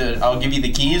I'll give you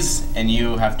the keys, and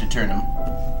you have to turn them.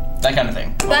 That kind of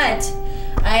thing. But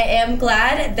I am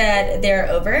glad that they're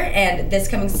over, and this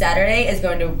coming Saturday is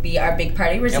going to be our big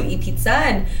party. We're going to eat pizza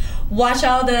and watch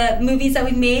all the movies that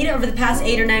we've made over the past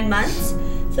 8 or 9 months.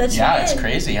 So that's it's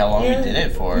crazy how long we did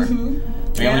it for. Mm-hmm.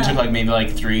 We only took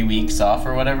maybe 3 weeks off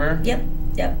or whatever. Yep.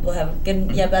 We'll have a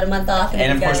good, about a month off.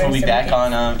 And of course, we'll be back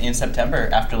on in September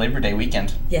after Labor Day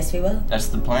weekend. Yes, we will. That's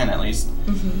the plan, at least.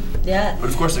 Mm-hmm. Yeah.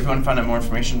 But of course, if you want to find out more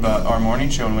information about our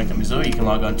morning show in Wake Up Missoula, you can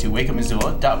log on to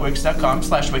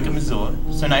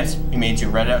wakeupmissoula.wix.com/wakeupmissoula. So nice, we made you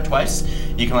read it out twice.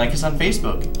 You can like us on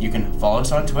Facebook. You can follow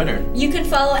us on Twitter. You can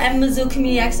follow M Missoula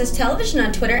Community Access Television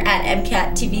on Twitter at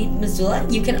MCAT TV Missoula.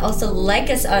 You can also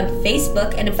like us on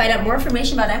Facebook, and to find out more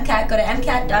information about MCAT, go to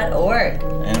MCAT.org.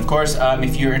 And of course,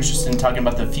 if you're interested in talking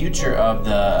about the future of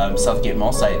the Southgate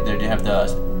Mall site, they have the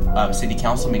city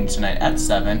council meeting tonight at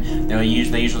 7. They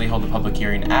usually hold a public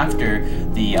hearing after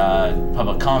the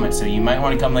public comment, so you might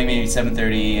want to come maybe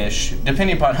 7:30ish,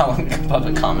 depending upon how long the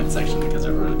public comment section, because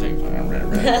it really takes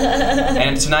forever.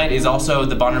 And tonight is also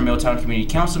the Bonner Milltown Community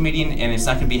Council meeting, and it's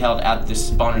not going to be held at this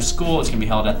Bonner school. It's going to be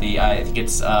held at the I think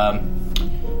it's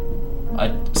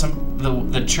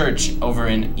the church over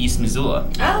in East Missoula.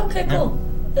 Oh, okay, cool.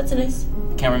 That's nice.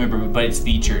 Can't remember, but it's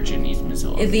the church in East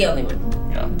Missoula. It's the only one.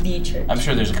 Yeah. The church. I'm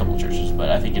sure there's a couple churches, but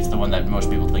I think it's the one that most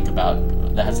people think about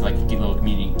that has a little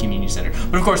community center.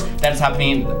 But of course, that's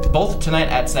happening both tonight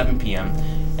at 7 p.m.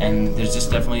 And there's just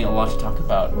definitely a lot to talk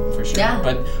about, for sure. Yeah.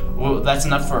 But that's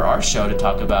enough for our show to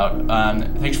talk about.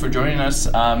 Thanks for joining us.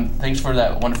 Thanks for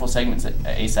that wonderful segment,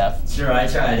 Asaph. Sure, I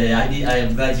tried it. I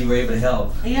am glad you were able to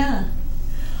help. Yeah.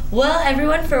 Well,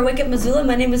 everyone, for Wake Up Missoula,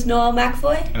 my name is Noelle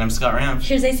McFoy. And I'm Scott Ram.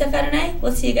 Here's Asaph Adonai.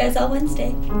 We'll see you guys all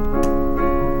Wednesday.